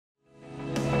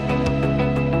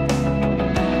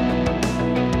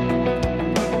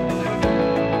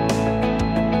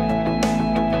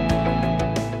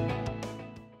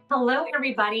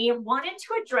everybody. Wanted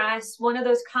to address one of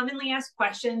those commonly asked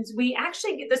questions. We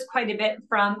actually get this quite a bit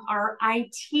from our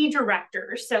IT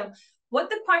directors. So what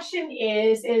the question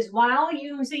is while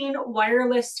using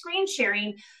wireless screen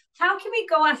sharing, how can we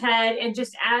go ahead and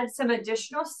just add some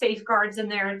additional safeguards in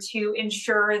there to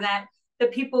ensure that the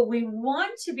people we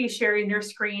want to be sharing their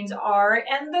screens are,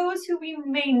 and those who we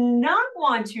may not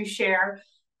want to share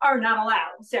are not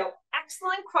allowed? So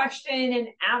excellent question. And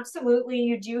absolutely,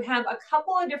 you do have a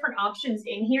couple of different options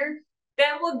in here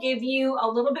that will give you a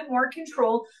little bit more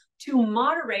control to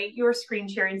moderate your screen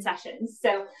sharing sessions.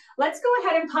 So let's go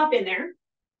ahead and pop in there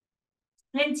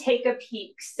and take a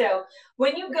peek. So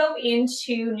when you go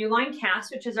into Newline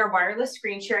Cast, which is our wireless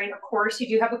screen sharing, of course, you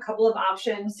do have a couple of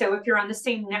options. So if you're on the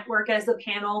same network as the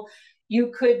panel,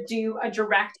 you could do a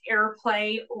direct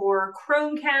AirPlay or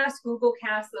Chromecast, Google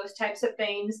Cast, those types of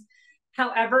things.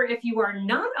 However, if you are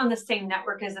not on the same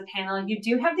network as the panel, you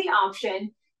do have the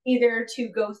option either to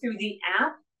go through the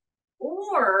app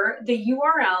or the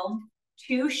URL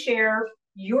to share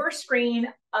your screen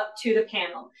up to the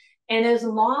panel. And as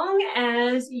long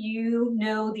as you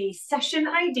know the session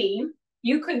ID,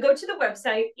 you could go to the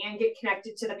website and get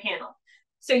connected to the panel.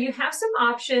 So you have some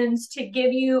options to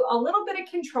give you a little bit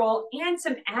of control and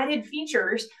some added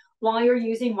features while you're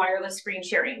using wireless screen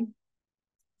sharing.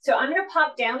 So I'm going to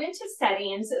pop down into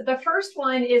settings. The first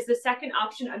one is the second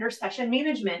option under session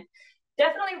management.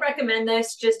 Definitely recommend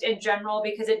this just in general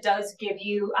because it does give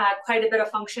you quite a bit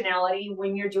of functionality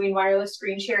when you're doing wireless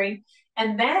screen sharing.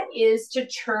 And that is to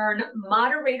turn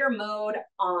moderator mode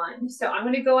on. So I'm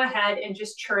going to go ahead and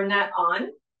just turn that on.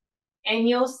 And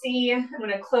you'll see, I'm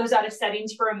going to close out of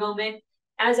settings for a moment.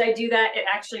 As I do that, it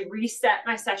actually reset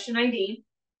my session ID.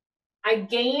 I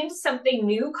gained something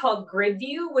new called Grid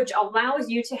View, which allows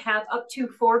you to have up to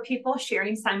 4 people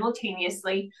sharing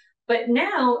simultaneously. But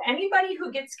now anybody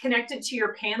who gets connected to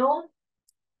your panel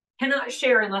cannot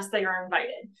share unless they are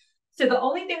invited. So the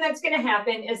only thing that's going to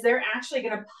happen is they're actually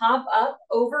going to pop up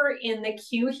over in the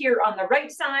queue here on the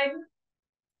right side,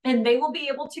 and they will be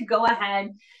able to go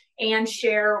ahead and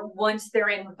share once they're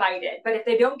invited. But if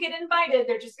they don't get invited,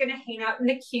 they're just going to hang out in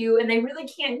the queue and they really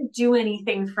can't do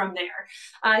anything from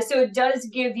there. So it does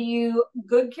give you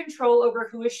good control over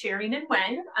who is sharing and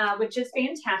when, which is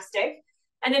fantastic.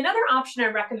 And another option I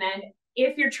recommend,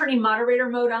 if you're turning moderator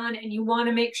mode on and you want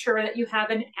to make sure that you have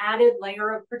an added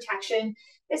layer of protection,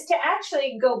 is to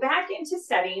actually go back into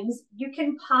settings. You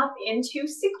can pop into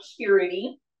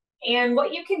security. And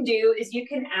what you can do is you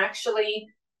can actually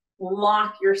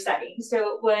lock your settings.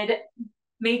 So it would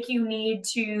make you need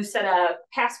to set a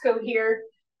passcode here.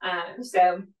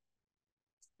 So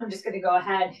I'm just going to go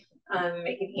ahead and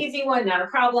make an easy one, not a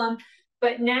problem.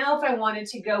 But now if I wanted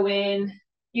to go in,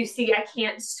 you see I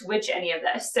can't switch any of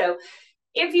this. So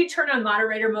if you turn on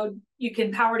moderator mode, you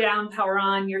can power down, power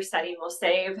on, your setting will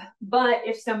save. But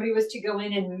if somebody was to go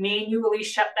in and manually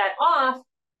shut that off,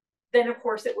 then of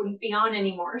course it wouldn't be on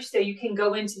anymore. So you can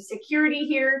go into security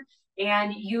here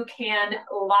and you can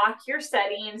lock your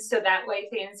settings so that way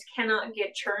things cannot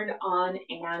get turned on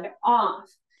and off.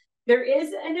 There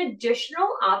is an additional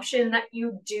option that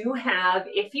you do have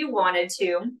if you wanted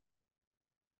to,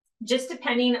 just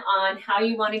depending on how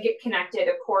you want to get connected.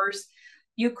 Of course,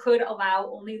 you could allow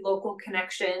only local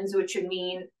connections, which would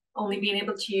mean only being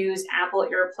able to use Apple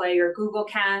AirPlay or Google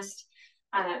Cast.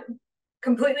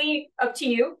 Completely up to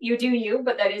you. You do you,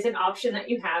 but that is an option that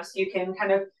you have. So you can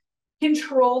kind of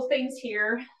control things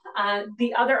here.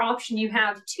 The other option you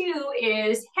have too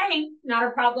is, hey, not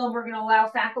a problem. We're going to allow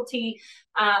faculty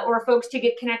or folks to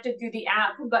get connected through the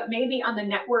app, but maybe on the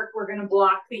network, we're going to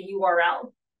block the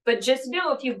URL. But just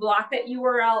know if you block that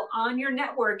URL on your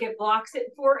network, it blocks it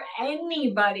for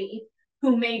anybody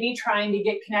who may be trying to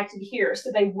get connected here.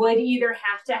 So they would either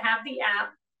have to have the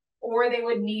app or they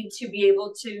would need to be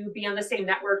able to be on the same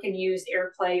network and use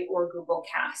AirPlay or Google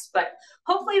Cast. But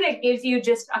hopefully that gives you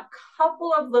just a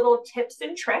couple of little tips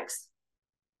and tricks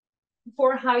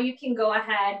for how you can go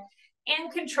ahead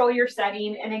and control your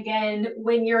setting. And again,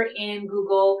 when you're in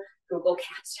Google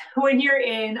Cast, when you're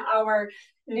in our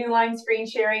Newline screen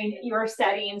sharing, your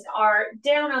settings are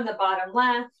down on the bottom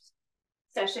left.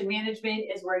 Session management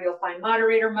is where you'll find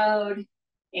moderator mode,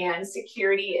 and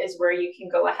security is where you can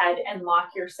go ahead and lock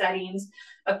your settings.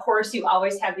 Of course, you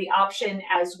always have the option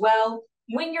as well,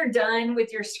 when you're done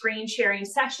with your screen sharing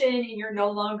session and you're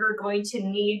no longer going to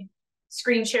need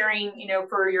screen sharing,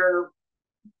 for your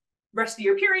rest of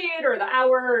your period or the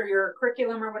hour or your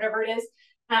curriculum or whatever it is,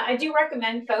 I do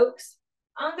recommend folks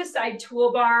on the side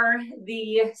toolbar,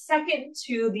 the second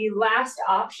to the last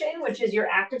option, which is your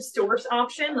active source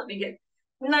option. Let me get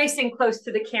nice and close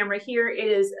to the camera here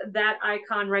is that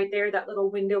icon right there, that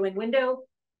little window in window.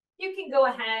 You can go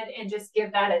ahead and just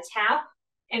give that a tap.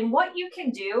 And what you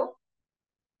can do,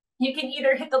 you can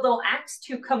either hit the little X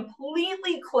to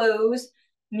completely close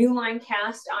Newline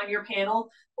Cast on your panel,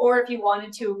 or if you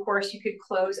wanted to, of course, you could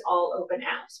close all open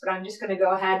apps. But I'm just going to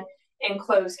go ahead and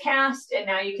close Cast, and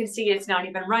now you can see it's not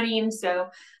even running. So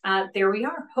there we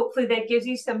are. Hopefully that gives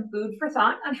you some food for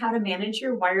thought on how to manage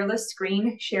your wireless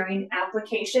screen sharing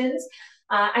applications.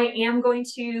 I am going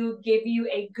to give you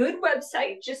a good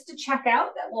website just to check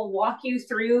out that will walk you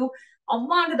through a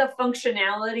lot of the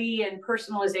functionality and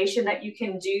personalization that you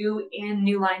can do in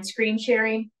Newline screen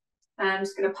sharing. I'm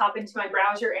just going to pop into my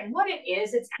browser, and what it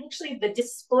is, it's actually the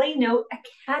Display Note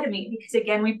Academy, because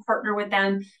again, we partner with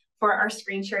them for our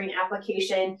screen sharing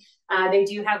application. They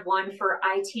do have one for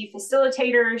IT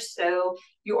facilitators, so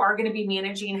you are going to be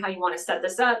managing how you want to set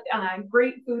this up.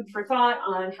 Great food for thought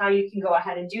on how you can go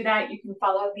ahead and do that. You can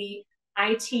follow the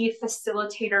IT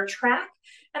facilitator track.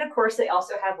 And of course, they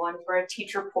also have one for a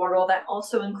teacher portal that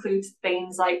also includes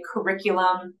things like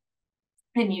curriculum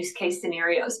and use case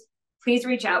scenarios. Please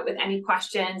reach out with any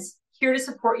questions. Here to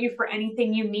support you for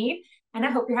anything you need. And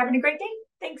I hope you're having a great day.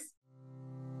 Thanks.